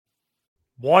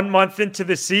1 month into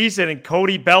the season, and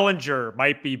Cody Bellinger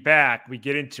might be back. We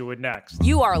get into it next.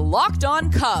 You are Locked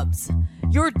On Cubs,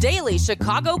 your daily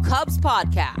Chicago Cubs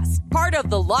podcast. Part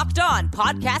of the Locked On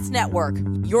Podcast Network,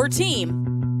 your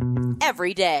team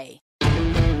every day.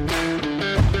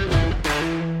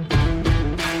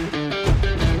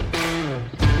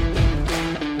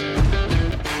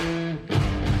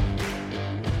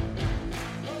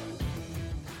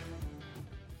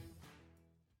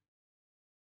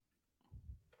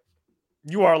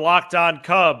 You are Locked On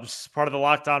Cubs, part of the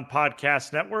Locked On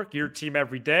Podcast Network, your team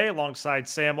every day, alongside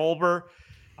Sam Olber.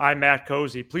 I'm Matt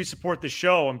Cozy. Please support the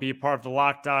show and be a part of the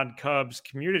Locked On Cubs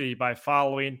community by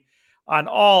following on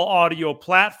all audio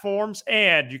platforms,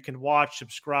 and you can watch,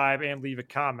 subscribe, and leave a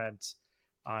comment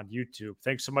on YouTube.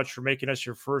 Thanks so much for making us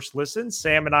your first listen.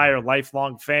 Sam and I are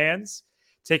lifelong fans,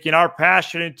 taking our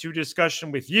passion into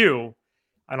discussion with you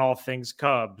on all things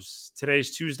Cubs.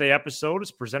 Today's Tuesday episode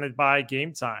is presented by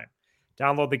Game Time.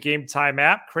 Download the Game Time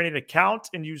app, create an account,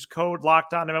 and use code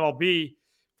LOCKEDONMLB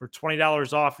for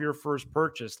 $20 off your first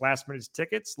purchase. Last minute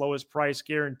tickets, lowest price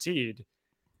guaranteed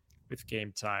with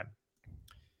Game Time.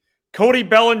 Cody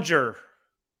Bellinger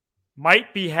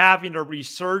might be having a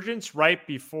resurgence right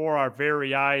before our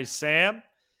very eyes, Sam.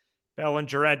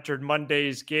 Bellinger entered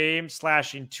Monday's game,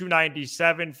 slashing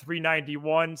 .297,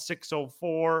 .391,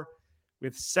 .604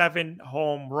 with 7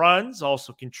 home runs,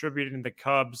 also contributed in the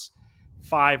Cubs'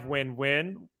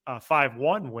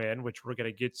 5-1 win, which we're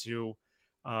going to get to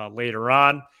later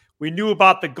on. We knew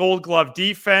about the Gold Glove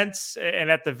defense, and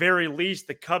at the very least,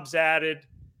 the Cubs added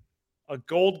a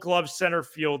Gold Glove center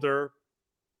fielder.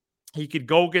 He could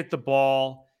go get the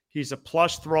ball. He's a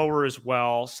plus thrower as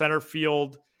well. Center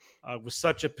field was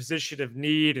such a position of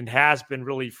need and has been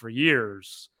really for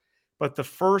years. But the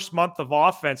first month of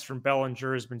offense from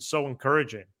Bellinger has been so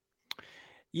encouraging.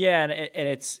 Yeah, and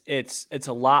it's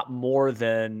a lot more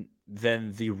than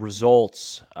the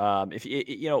results. If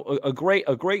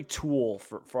a great tool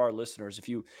for our listeners, if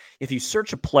you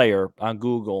search a player on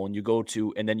Google and you go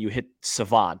to and then you hit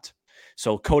Savant,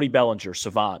 so Cody Bellinger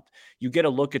Savant, you get a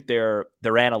look at their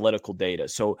analytical data.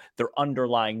 So their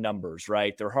underlying numbers,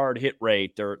 right? Their hard hit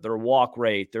rate, their walk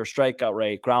rate, their strikeout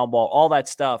rate, ground ball, all that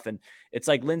stuff. And it's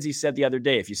like Lindsay said the other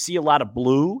day, if you see a lot of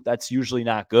blue, that's usually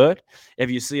not good. If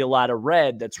you see a lot of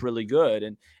red, that's really good.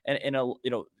 And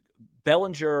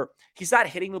Bellinger, he's not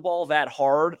hitting the ball that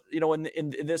hard,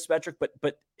 in this metric,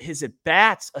 but his at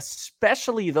bats,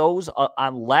 especially those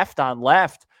on left,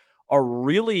 are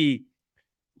really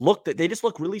they just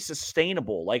look really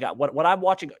sustainable. Like what I'm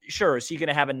watching, sure, is he going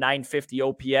to have a 950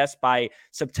 OPS by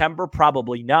September?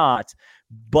 Probably not.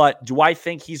 But do I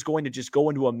think he's going to just go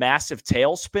into a massive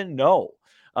tailspin? No.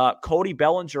 Cody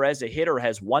Bellinger as a hitter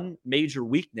has one major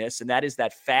weakness, and that is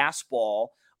that fastball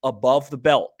above the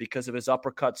belt because of his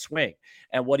uppercut swing.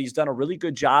 And what he's done a really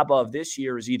good job of this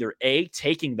year is either A,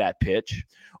 taking that pitch,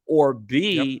 or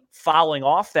B, fouling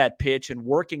off that pitch and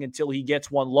working until he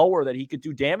gets one lower that he could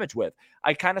do damage with.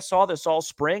 I kind of saw this all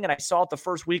spring, and I saw it the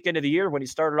first weekend of the year when he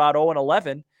started out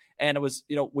 0-11. And it was,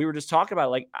 we were just talking about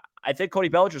it, like, I think Cody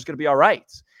Bellinger is going to be all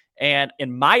right. And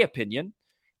in my opinion,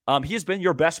 he has been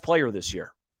your best player this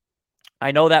year.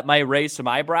 I know that might raise some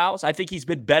eyebrows. I think he's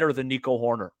been better than Nico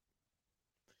Horner.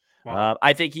 Wow.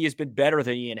 I think he has been better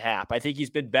than Ian Happ. I think he's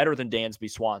been better than Dansby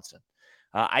Swanson.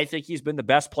 I think he's been the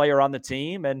best player on the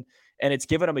team, and it's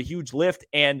given him a huge lift.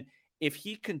 And if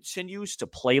he continues to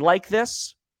play like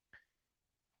this,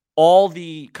 all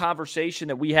the conversation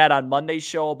that we had on Monday's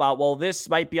show about, well, this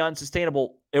might be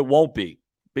unsustainable, it won't be,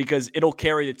 because it'll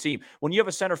carry the team. When you have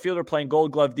a center fielder playing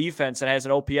Gold Glove defense and has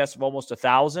an OPS of almost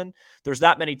 1,000, there's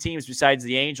not many teams besides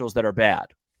the Angels that are bad.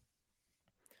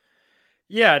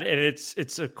 Yeah, and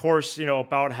it's of course,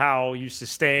 about how you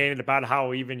sustain and about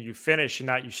how even you finish and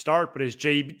not you start. But as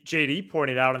JD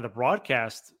pointed out in the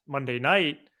broadcast Monday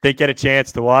night, didn't get a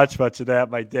chance to watch much of that.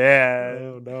 My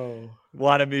dad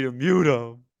wanted me to mute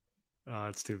him. Oh,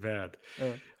 that's too bad.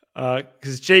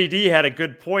 Because JD had a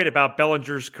good point about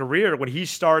Bellinger's career. When he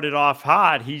started off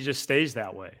hot, he just stays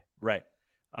that way. Right.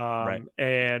 Right.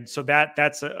 And so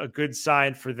that's a good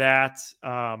sign for that.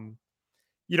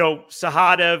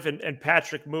 Sahadev and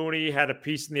Patrick Mooney had a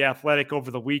piece in The Athletic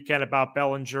over the weekend about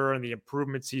Bellinger and the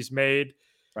improvements he's made.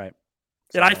 Right.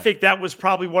 And I think that was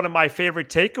probably one of my favorite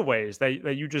takeaways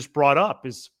that you just brought up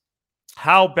is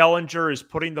how Bellinger is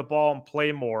putting the ball in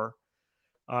play more.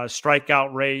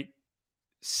 Strikeout rate,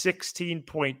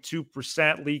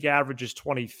 16.2%. League average is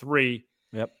 23.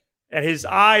 Yep. And his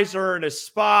eyes are in a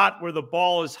spot where the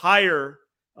ball is higher.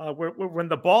 When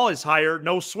the ball is higher,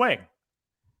 no swing.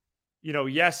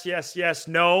 Yes,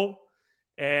 no.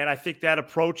 And I think that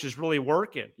approach is really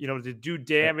working, to do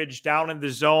damage down in the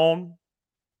zone,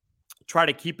 try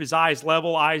to keep his eyes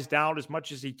level, eyes down as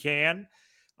much as he can.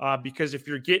 Because if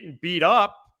you're getting beat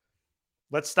up,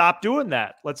 let's stop doing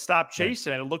that. Let's stop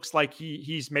chasing. And it looks like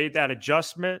he's made that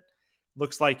adjustment.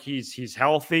 Looks like he's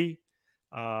healthy.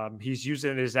 He's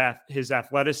using his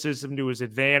athleticism to his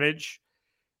advantage.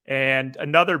 And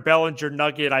another Bellinger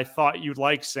nugget I thought you'd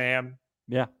like, Sam.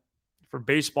 Yeah. From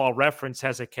Baseball Reference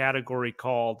has a category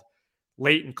called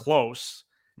late and close,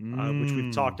 which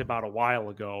we've talked about a while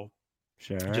ago.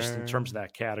 Sure. Just in terms of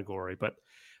that category. But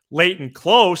late and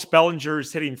close, Bellinger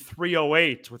is hitting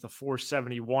 308 with a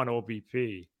 471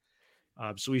 OBP.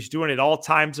 So he's doing it all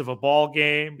times of a ball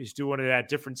game. He's doing it at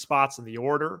different spots in the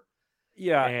order.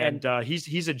 Yeah, and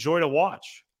he's a joy to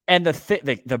watch. And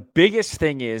the biggest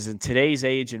thing is, in today's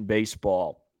age in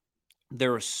baseball,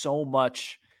 there is so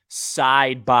much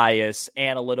side bias,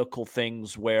 analytical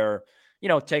things where,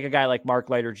 take a guy like Mark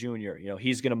Leiter Jr.,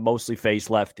 he's going to mostly face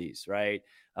lefties, right?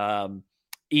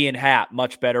 Ian Happ,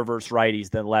 much better versus righties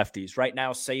than lefties. Right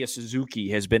now, Seiya Suzuki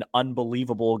has been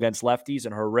unbelievable against lefties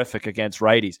and horrific against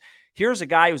righties. Here's a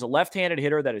guy who's a left-handed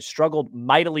hitter that has struggled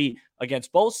mightily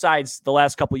against both sides the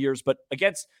last couple of years, but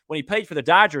when he played for the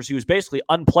Dodgers, he was basically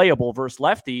unplayable versus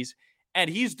lefties, and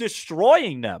he's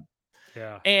destroying them.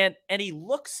 Yeah. And he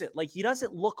looks it like he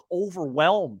doesn't look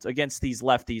overwhelmed against these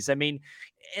lefties. I mean,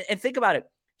 and think about it.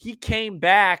 He came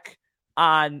back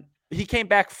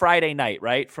Friday night,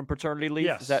 right? From paternity leave.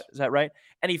 Yes. Is that right?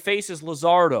 And he faces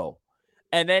Luzardo.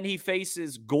 And then he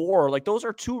faces Gore. Like, those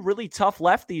are two really tough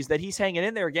lefties that he's hanging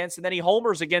in there against. And then he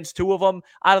homers against two of them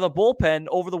out of the bullpen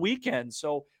over the weekend.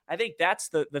 So I think that's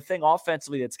the thing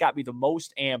offensively that's got me the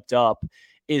most amped up,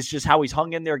 is just how he's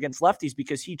hung in there against lefties,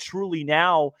 because he truly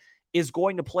now is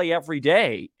going to play every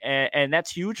day. And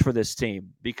that's huge for this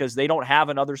team, because they don't have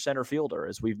another center fielder,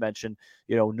 as we've mentioned,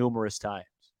 numerous times.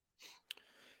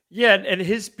 Yeah, and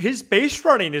his base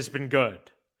running has been good.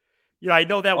 I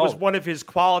know that was one of his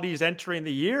qualities entering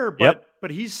the year, but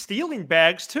he's stealing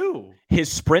bags too.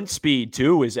 His sprint speed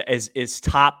too is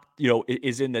top,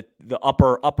 is in the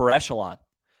upper echelon.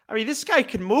 I mean, this guy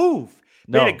can move.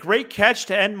 Made a great catch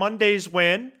to end Monday's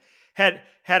win. Had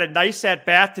a nice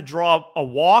at-bat to draw a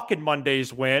walk in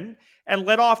Monday's win, and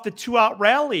led off the 2-out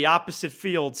rally opposite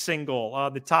field single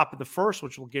on the top of the first,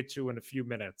 which we'll get to in a few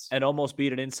minutes. And almost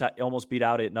beat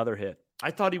out another hit. I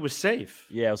thought he was safe.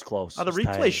 Yeah, it was close. The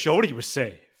replay showed he was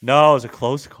safe. No, it was a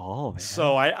close call, man.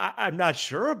 So I'm not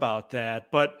sure about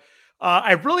that, but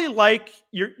I really like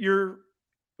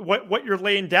what you're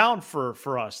laying down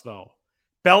for us, though.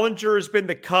 Bellinger has been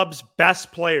the Cubs'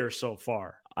 best player so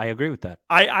far. I agree with that.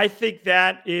 I think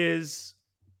that is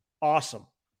awesome.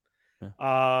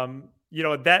 Yeah.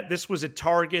 That this was a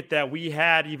target that we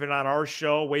had even on our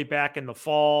show way back in the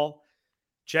fall.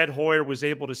 Jed Hoyer was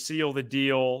able to seal the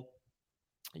deal.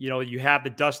 You have the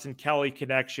Dustin Kelly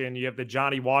connection. You have the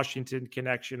Johnny Washington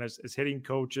connection as hitting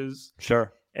coaches.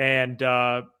 Sure. And,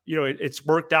 it's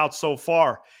worked out so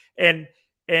far. And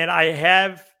I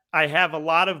have a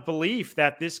lot of belief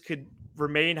that this could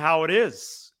remain how it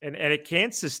is. And it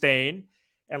can sustain.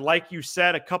 And like you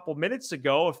said a couple minutes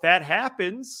ago, if that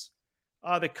happens,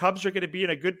 the Cubs are going to be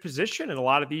in a good position in a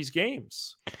lot of these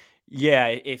games. Yeah,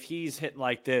 if he's hitting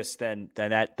like this, then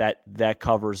that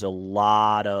covers a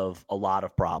lot of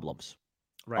problems.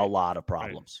 Right. A lot of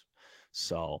problems. Right.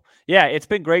 So yeah, it's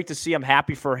been great to see. I'm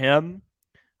happy for him.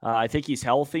 I think he's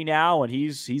healthy now, and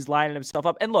he's lining himself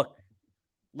up. And look,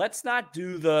 let's not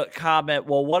do the comment,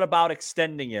 well, what about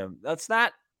extending him? That's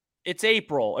not. It's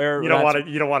April. You don't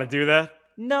want to do that?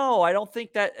 No, I don't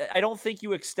think that. I don't think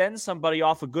you extend somebody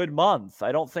off a good month.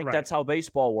 I don't think that's how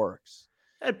baseball works.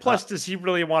 And plus, does he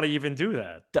really want to even do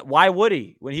that? Why would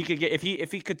he? When he could get, if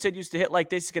he continues to hit like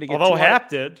this, he's going to get. Although Happ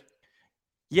did.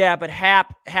 Yeah, but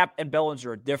Happ and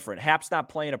Bellinger are different. Happ's not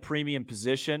playing a premium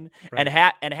position, and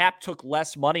Happ took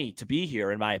less money to be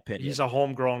here, in my opinion. He's a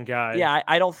homegrown guy. Yeah,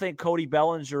 I don't think Cody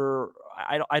Bellinger.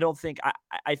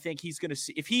 I think he's going to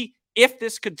see if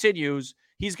this continues,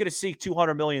 he's going to seek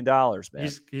 $200 million, man.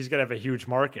 He's going to have a huge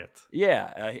market. Yeah,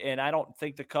 and I don't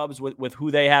think the Cubs, with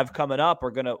who they have coming up,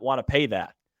 are going to want to pay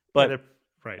that. But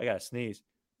I got to sneeze.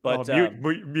 But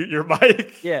mute your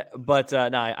mic. Yeah, but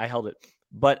no, I held it.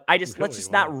 But let's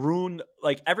just not ruin,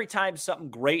 like, every time something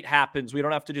great happens, we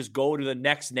don't have to just go to the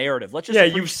next narrative. Let's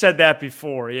just you've said that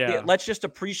before. Yeah, let's just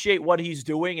appreciate what he's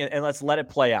doing and let's let it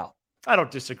play out. I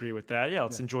don't disagree with that. Yeah,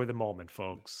 let's enjoy the moment,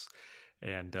 folks.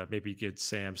 And maybe get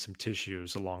Sam some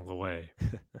tissues along the way.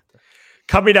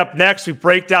 Coming up next, we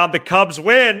break down the Cubs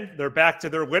win. They're back to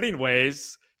their winning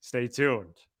ways. Stay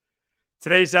tuned.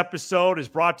 Today's episode is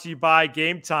brought to you by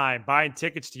Game Time. Buying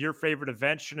tickets to your favorite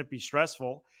event shouldn't be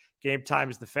stressful. Game Time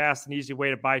is the fast and easy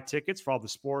way to buy tickets for all the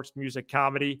sports, music,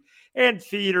 comedy, and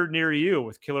theater near you.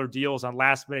 With killer deals on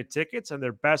last-minute tickets and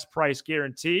their best price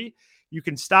guarantee, you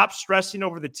can stop stressing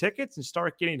over the tickets and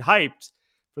start getting hyped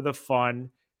for the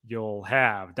fun you'll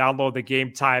have. Download the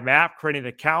Game Time app, create an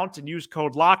account, and use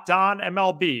code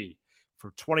LOCKEDONMLB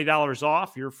for $20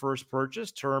 off your first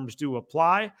purchase. Terms do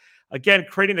apply. Again,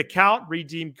 create an account,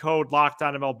 redeem code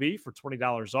LOCKEDONMLB for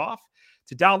 $20 off.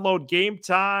 To download Game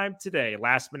Time today,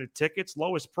 last-minute tickets,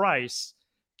 lowest price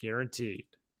guaranteed.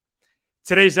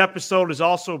 Today's episode is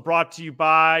also brought to you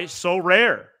by So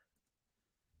Rare,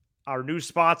 our new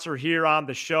sponsor here on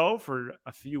the show for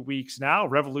a few weeks now.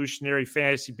 Revolutionary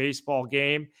fantasy baseball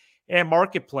game and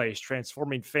marketplace,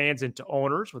 transforming fans into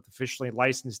owners with officially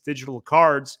licensed digital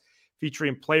cards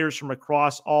featuring players from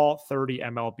across all 30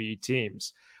 MLB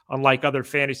teams. Unlike other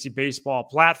fantasy baseball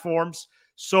platforms,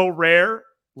 So Rare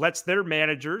lets their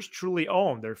managers truly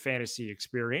own their fantasy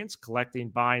experience, collecting,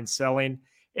 buying, selling,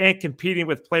 and competing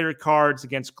with player cards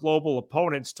against global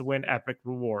opponents to win epic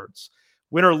rewards.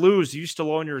 Win or lose, you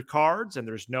still own your cards, and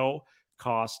there's no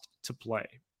cost to play.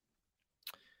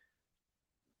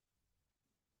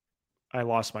 I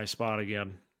lost my spot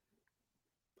again.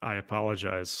 I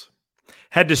apologize.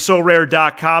 Head to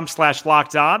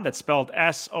sorare.com/lockedon. That's spelled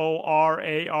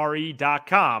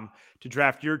SORARE.com to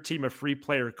draft your team of free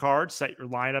player cards, set your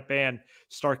lineup, and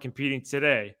start competing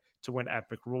today to win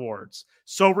epic rewards.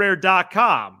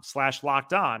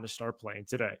 sorare.com/lockedon to start playing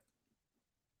today.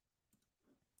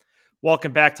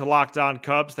 Welcome back to Locked On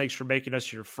Cubs. Thanks for making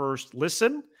us your first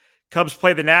listen. Cubs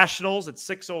play the Nationals at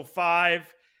 6:05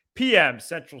 p.m.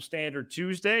 Central Standard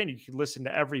Tuesday, and you can listen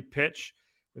to every pitch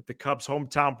with the Cubs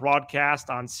hometown broadcast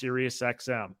on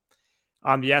SiriusXM.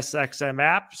 On the SXM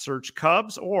app, search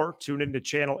Cubs or tune into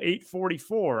channel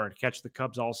 844 and catch the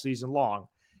Cubs all season long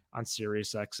on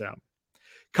SiriusXM.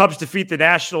 Cubs defeat the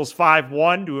Nationals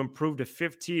 5-1 to improve to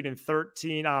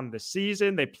 15-13 on the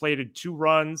season. They plated 2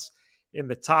 runs in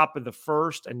the top of the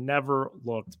first and never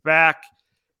looked back.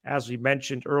 As we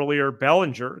mentioned earlier,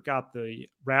 Bellinger got the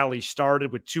rally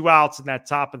started with 2 outs in that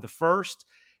top of the first,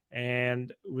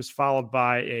 and it was followed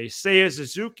by a Seiya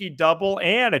Suzuki double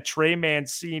and a Trey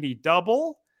Mancini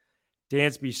double.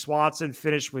 Dansby Swanson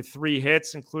finished with 3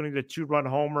 hits, including the 2-run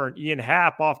homer, and Ian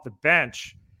Happ off the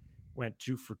bench went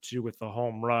 2 for 2 with the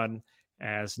home run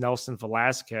as Nelson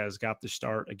Velasquez got the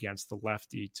start against the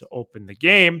lefty to open the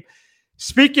game.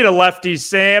 Speaking of lefties,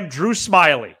 Sam, Drew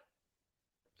Smyly,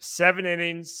 7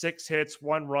 innings, 6 hits,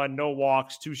 1 run, no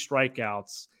walks, 2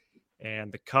 strikeouts,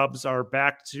 and the Cubs are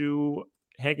back to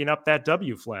hanging up that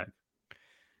W flag.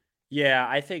 Yeah,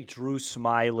 I think Drew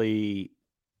Smyly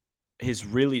has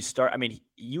really started. I mean,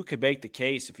 you could make the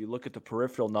case if you look at the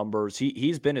peripheral numbers.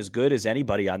 He's been as good as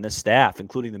anybody on this staff,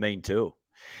 including the main 2.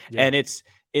 Yeah. And it's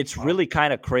really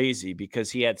kind of crazy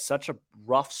because he had such a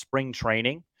rough spring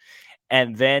training,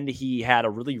 and then he had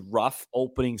a really rough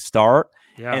opening start.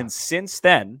 Yeah. And since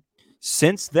then,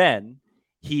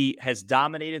 he has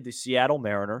dominated the Seattle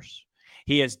Mariners.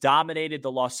 He has dominated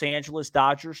the Los Angeles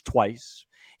Dodgers twice.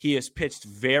 He has pitched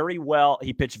very well.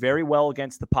 He pitched very well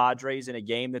against the Padres in a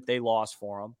game that they lost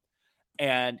for him.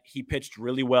 And he pitched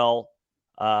really well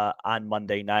on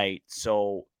Monday night.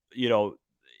 So,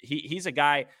 he's a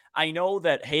guy. I know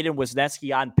that Hayden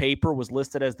Wesneski on paper was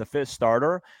listed as the 5th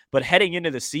starter, but heading into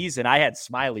the season, I had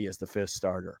Smyly as the 5th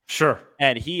starter. Sure.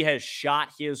 And he has shot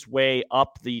his way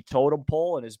up the totem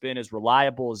pole and has been as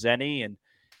reliable as any, and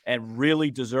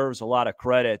really deserves a lot of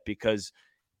credit because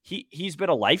he's been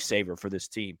a lifesaver for this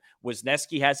team.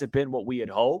 Wesneski hasn't been what we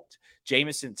had hoped.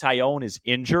 Jameson Taillon is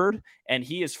injured, and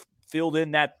he has filled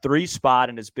in that 3 spot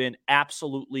and has been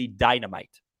absolutely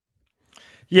dynamite.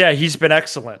 Yeah, he's been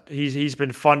excellent. He's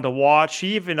been fun to watch.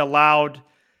 He even allowed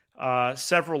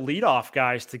several leadoff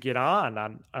guys to get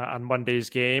on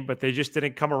Monday's game, but they just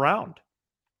didn't come around.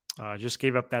 Just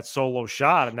gave up that solo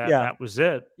shot, and that was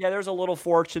it. Yeah, there's a little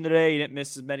fortune today. He didn't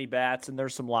miss as many bats, and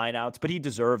there's some lineouts, but he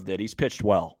deserved it. He's pitched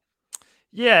well.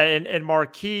 Yeah, and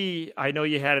Marquis, I know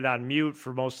you had it on mute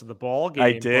for most of the ball game.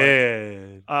 I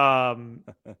did. But,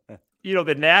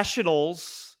 the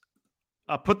Nationals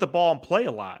put the ball in play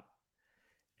a lot.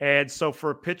 And so for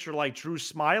a pitcher like Drew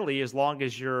Smyly, as long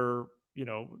as you're,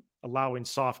 allowing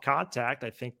soft contact, I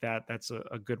think that's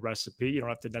a good recipe. You don't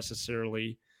have to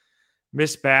necessarily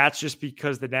miss bats just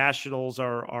because the Nationals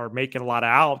are making a lot of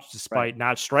outs despite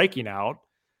not striking out.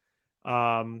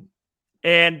 And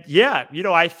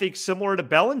I think similar to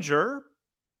Bellinger,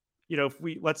 if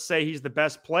let's say he's the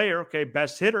best player,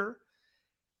 best hitter,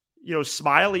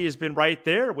 Smiley has been right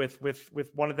there with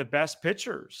one of the best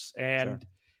pitchers. And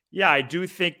yeah, I do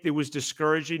think it was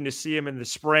discouraging to see him in the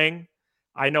spring.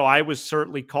 I know I was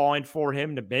certainly calling for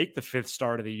him to make the 5th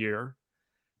start of the year,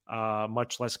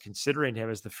 much less considering him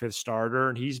as the 5th starter.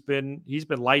 And he's been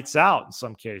lights out in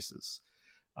some cases.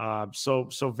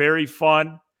 So very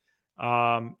fun.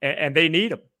 And they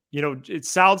need him. It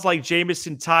sounds like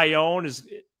Jamison Tyone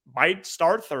might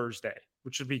start Thursday,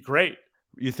 which would be great.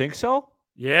 You think so?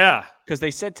 Yeah. Because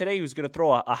they said today he was going to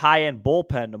throw a high-end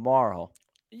bullpen tomorrow.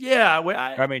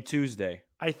 Yeah. Tuesday.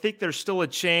 I think there's still a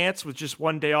chance with just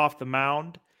one day off the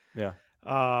mound. Yeah.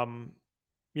 And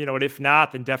if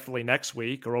not, then definitely next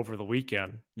week or over the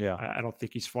weekend. Yeah. I don't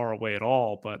think he's far away at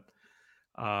all. But,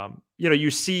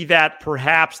 you see that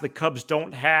perhaps the Cubs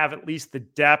don't have at least the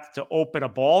depth to open a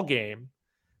ball game.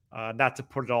 Not to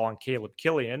put it all on Caleb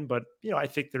Killian, but, I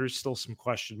think there's still some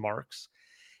question marks.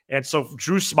 And so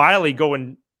Drew Smiley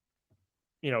going,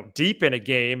 deep in a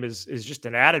game is just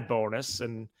an added bonus,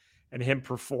 and him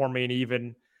performing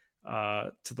even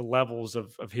to the levels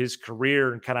of his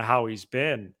career and kind of how he's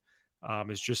been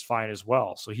is just fine as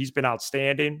well. So he's been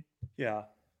outstanding. Yeah.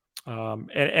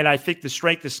 And I think the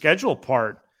strength of schedule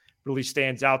part really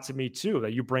stands out to me too,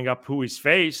 that you bring up who he's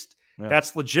faced. Yeah.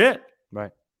 That's legit.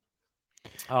 Right.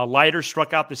 Leiter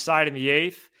struck out the side in the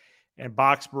 8th, and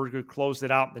Boxberger closed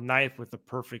it out in the 9th with a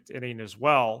perfect inning as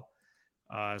well,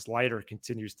 as Leiter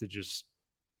continues to just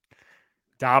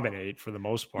dominate for the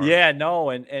most part. Yeah, no,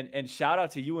 and shout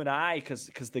out to you and I, because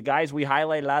the guys we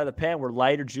highlighted out of the pen were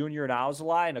Leiter Jr. and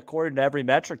Alzolay, and according to every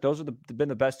metric, those are been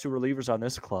the best 2 relievers on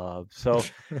this club. So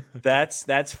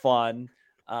that's fun.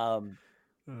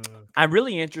 I'm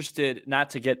really interested,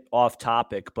 not to get off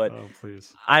topic, but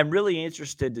please. I'm really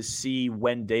interested to see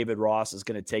when David Ross is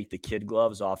going to take the kid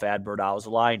gloves off Adbert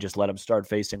Alzolay and just let him start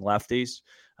facing lefties.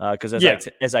 Because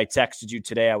as I texted you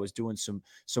today, I was doing some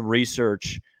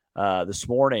research this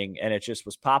morning, and it just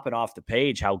was popping off the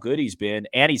page how good he's been,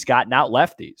 and he's gotten out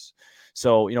lefties.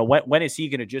 So, when is he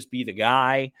going to just be the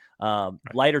guy?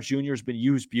 Leiter Jr. has been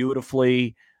used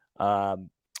beautifully.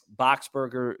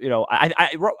 Boxberger,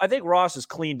 I think Ross has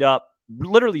cleaned up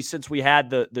literally since we had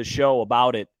the show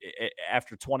about it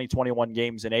after 2021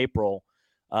 games in April.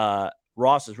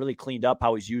 Ross has really cleaned up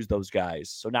how he's used those guys.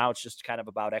 So now it's just kind of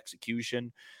about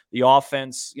execution. The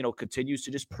offense, continues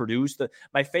to just produce.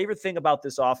 My favorite thing about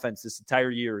this offense this entire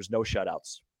year is no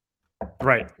shutouts.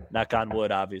 Right. Knock on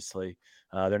wood, obviously.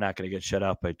 They're not going to get shut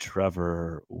out by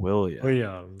Trevor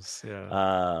Williams.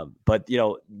 Yeah. But,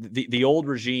 the old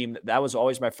regime, that was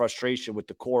always my frustration with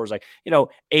the core. Is like,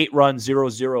 8 runs,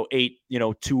 0-0-8,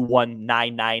 2-1,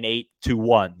 9-9-8,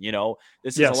 2-1.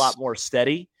 This is a lot more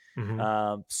steady.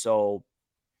 Mm-hmm. So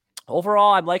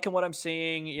overall, I'm liking what I'm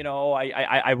seeing.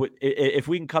 I would, if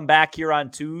we can come back here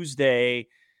on Tuesday,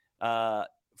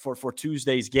 for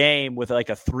Tuesday's game with like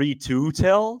a 3-2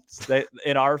 tilt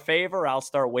in our favor, I'll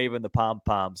start waving the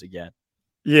pom-poms again.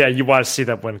 Yeah, you want to see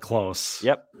that win close.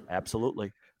 Yep,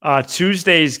 absolutely.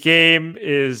 Tuesday's game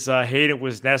is Hayden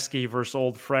Wisniewski versus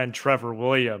old friend Trevor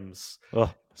Williams.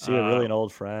 Oh, is he really an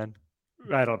old friend?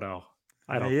 I don't know.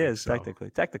 He is, so.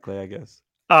 Technically, I guess.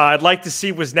 I'd like to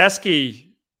see Wisniewski,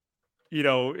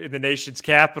 in the nation's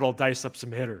capital, dice up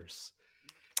some hitters.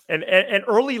 And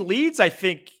early leads, I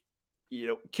think,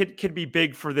 can be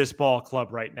big for this ball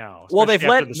club right now. Well, they've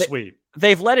led the sweep.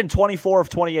 They've led in 24 of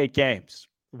 28 games.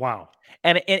 Wow.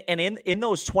 And in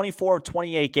those 24 of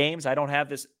 28 games, I don't have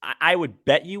this. I would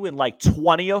bet you in like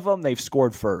 20 of them they've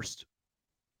scored first.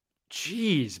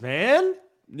 Jeez, man.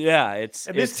 Yeah,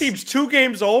 this team's 2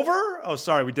 games over. Oh,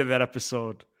 sorry, we did that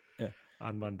episode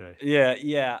on Monday. Yeah.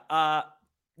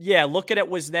 Looking at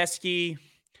Wisniewski.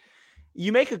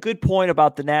 You make a good point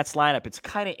about the Nats lineup. It's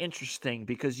kind of interesting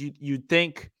because you'd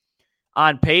think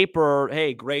on paper,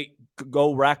 hey, great,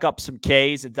 go rack up some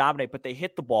Ks and dominate, but they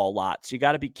hit the ball a lot. So you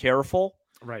got to be careful.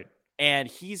 Right. And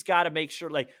he's got to make sure,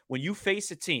 like, when you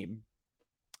face a team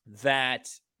that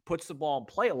puts the ball in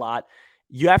play a lot,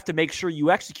 you have to make sure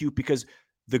you execute, because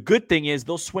the good thing is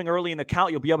they'll swing early in the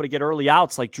count. You'll be able to get early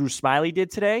outs like Drew Smiley did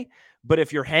today. But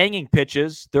if you're hanging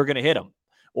pitches, they're going to hit them.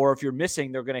 Or if you're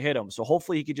missing, they're going to hit him. So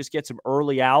hopefully he could just get some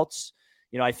early outs.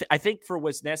 I think for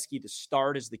Wisniewski, the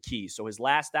start is the key. So his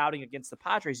last outing against the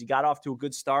Padres, he got off to a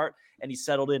good start, and he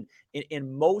settled in.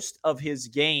 In most of his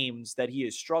games that he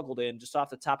has struggled in, just off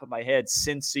the top of my head,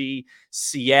 Cincy,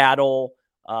 Seattle,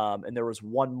 and there was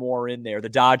one more in there, the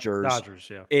Dodgers.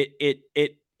 Yeah.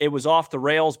 It was off the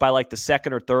rails by like the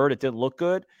second or third. It didn't look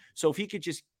good. So if he could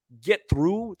just get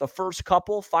through the first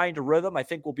couple, find a rhythm, I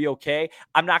think we'll be okay.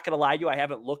 I'm not going to lie to you. I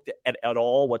haven't looked at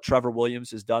all what Trevor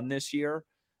Williams has done this year.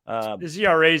 His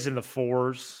ERA's in the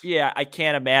 4s. Yeah, I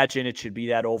can't imagine it should be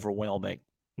that overwhelming.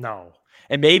 No.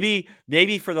 And maybe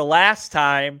for the last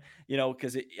time,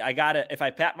 because if I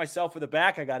pat myself for the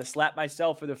back, I got to slap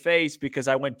myself for the face because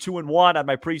I went 2-1 on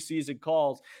my preseason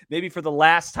calls. Maybe for the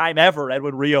last time ever,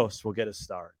 Edwin Rios will get a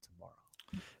start tomorrow.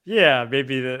 Yeah,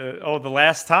 maybe the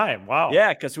last time. Wow.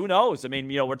 Yeah, because who knows? I mean,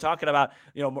 we're talking about,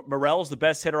 Morel's the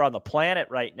best hitter on the planet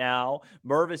right now.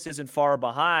 Mervis isn't far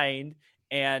behind.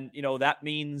 And, that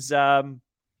means,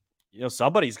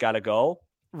 somebody's got to go.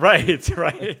 Right.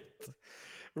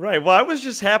 Right. Well, I was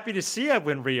just happy to see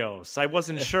Edwin Rios. I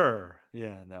wasn't sure.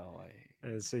 Yeah, no.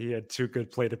 So he had 2 good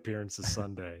plate appearances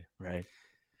Sunday. Right.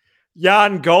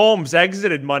 Yan Gomes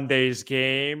exited Monday's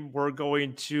game. We're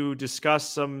going to discuss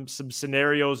some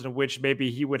scenarios in which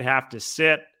maybe he would have to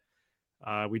sit.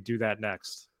 We do that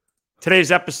next.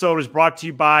 Today's episode is brought to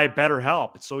you by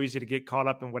BetterHelp. It's so easy to get caught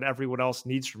up in what everyone else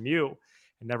needs from you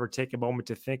and never take a moment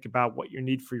to think about what you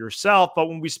need for yourself. But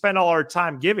when we spend all our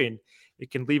time giving,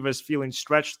 it can leave us feeling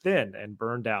stretched thin and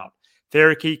burned out.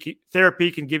 Therapy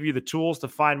can give you the tools to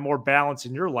find more balance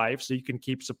in your life so you can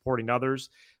keep supporting others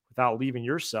without leaving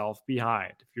yourself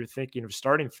behind. If you're thinking of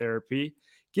starting therapy,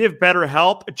 give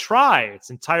BetterHelp a try. It's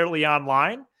entirely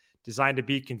online, designed to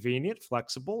be convenient,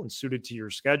 flexible, and suited to your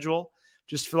schedule.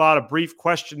 Just fill out a brief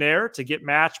questionnaire to get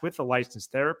matched with a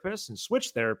licensed therapist and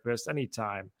switch therapists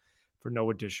anytime for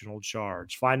no additional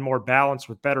charge. Find more balance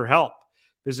with BetterHelp.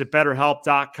 Visit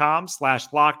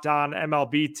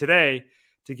BetterHelp.com/LockedOnMLB today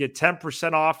to get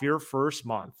 10% off your first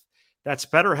month. That's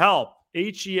BetterHelp,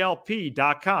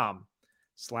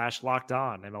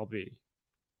 HELP.com/LockedOnMLB.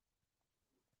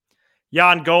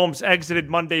 Yan Gomes exited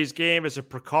Monday's game as a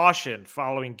precaution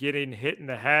following getting hit in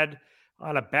the head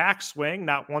on a backswing,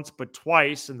 not once but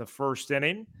twice in the first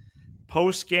inning.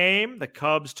 Post-game, the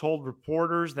Cubs told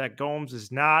reporters that Gomes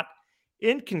is not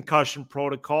in concussion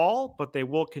protocol, but they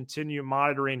will continue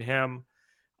monitoring him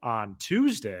on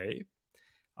Tuesday.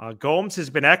 Gomes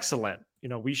has been excellent.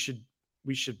 We should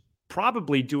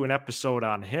probably do an episode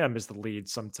on him as the lead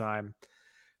sometime.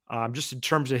 Just in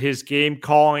terms of his game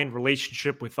calling,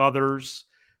 relationship with others,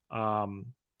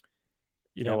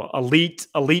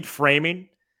 elite framing,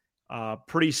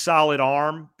 pretty solid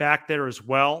arm back there as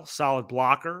well, solid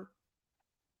blocker.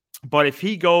 But if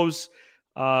he goes,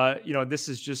 this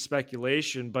is just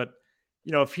speculation, but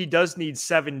if he does need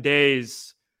 7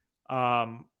 days,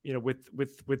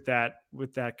 with that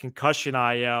concussion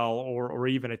IL or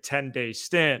even a 10-day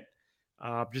stint,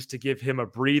 just to give him a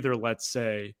breather, let's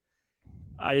say.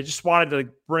 I just wanted to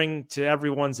bring to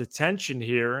everyone's attention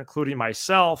here, including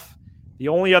myself, the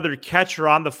only other catcher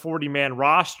on the 40-man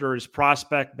roster is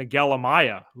prospect Miguel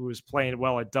Amaya, who is playing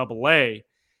well at Double-A.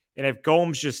 And if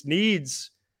Gomes just needs,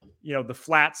 the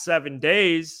flat 7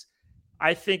 days,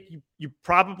 I think you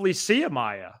probably see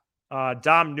Amaya.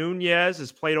 Dom Nunez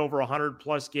has played over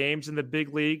 100-plus games in the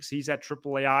big leagues. He's at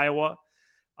Triple-A Iowa,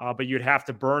 but you'd have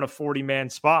to burn a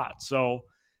 40-man spot. So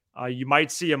you might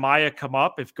see Amaya come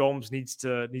up if Gomes needs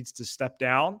to step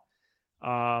down.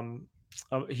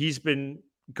 He's been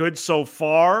good so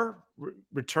far,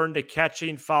 returned to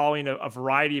catching following a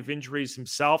variety of injuries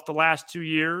himself the last 2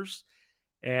 years,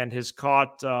 and has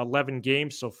caught 11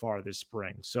 games so far this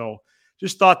spring. So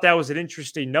just thought that was an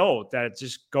interesting note that it's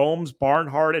just Gomes,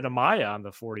 Barnhart, and Amaya on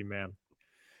the 40-man.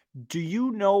 Do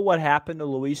you know what happened to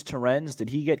Luis Torrens? Did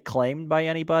he get claimed by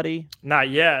anybody? Not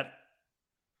yet.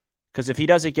 Because if he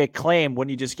doesn't get claimed,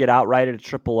 wouldn't he just get outrighted at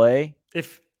AAA?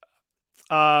 If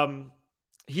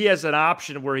he has an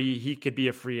option where he could be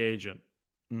a free agent.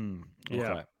 Okay.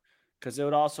 Yeah. Because it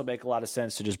would also make a lot of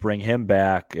sense to just bring him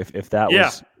back if that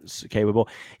was capable.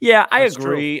 Yeah, I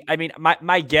agree. True. I mean,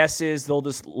 my guess is they'll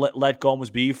just let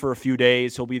Gomes be for a few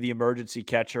days. He'll be the emergency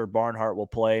catcher. Barnhart will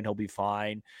play, and he'll be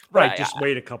fine. Right, just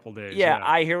wait a couple days. Yeah,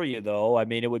 I hear you, though. I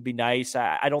mean, it would be nice.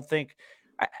 I don't think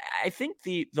 – I think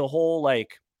the whole,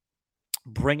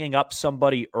 bringing up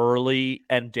somebody early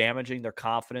and damaging their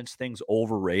confidence thing's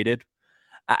overrated.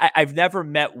 I've never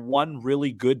met one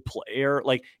really good player.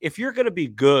 If you're going to be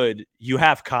good, you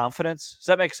have confidence. Does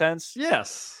that make sense?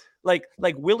 Yes. Like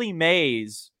Willie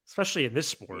Mays, especially in this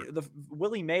sport.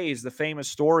 Willie Mays, the famous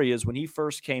story is when he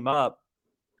first came up,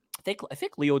 I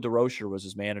think Leo DeRocher was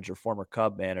his manager, former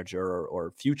Cub manager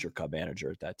or future Cub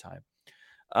manager at that time.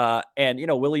 And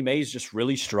Willie Mays just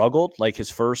really struggled his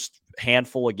first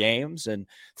handful of games and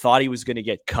thought he was going to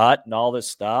get cut and all this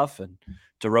stuff. And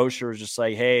DeRocher was just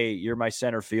like, hey, you're my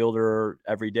center fielder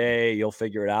every day. You'll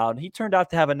figure it out. And he turned out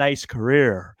to have a nice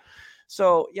career.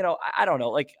 So, I don't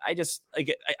know. Because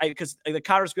the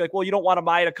counters be like, well, you don't want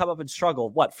Amaya to come up and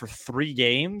struggle. What, for 3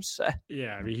 games?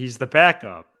 Yeah, I mean, he's the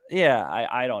backup. Yeah,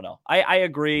 I don't know. I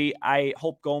agree. I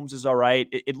hope Gomes is all right.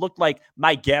 It looked like,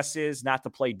 my guess is, not to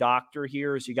play doctor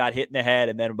here, is he got hit in the head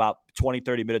and then about 20,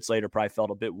 30 minutes later probably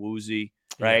felt a bit woozy,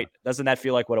 right? Yeah. Doesn't that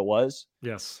feel like what it was?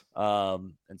 Yes.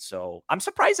 And so I'm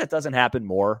surprised that doesn't happen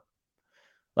more.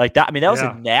 Like that. I mean, that was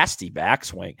a nasty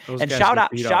backswing. Those And guys shout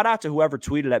get beat up. out to whoever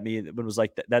tweeted at me and was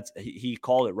like, he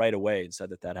called it right away and said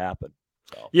that happened.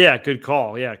 So Yeah, good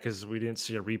call. Yeah, because we didn't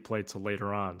see a replay till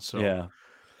later on. So yeah.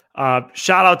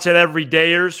 Shout out to the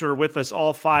everydayers who are with us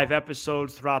all 5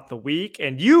 episodes throughout the week.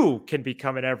 And you can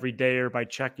become an everydayer by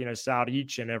checking us out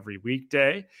each and every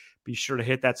weekday. Be sure to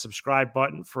hit that subscribe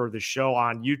button for the show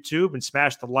on YouTube and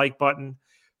smash the like button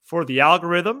for the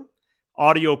algorithm.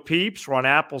 Audio Peeps, we're on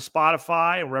Apple,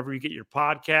 Spotify, and wherever you get your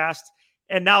podcast.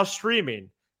 And now streaming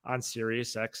on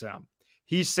SiriusXM.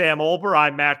 He's Sam Olber.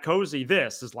 I'm Matt Cozy.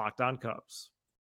 This is Locked On Cubs.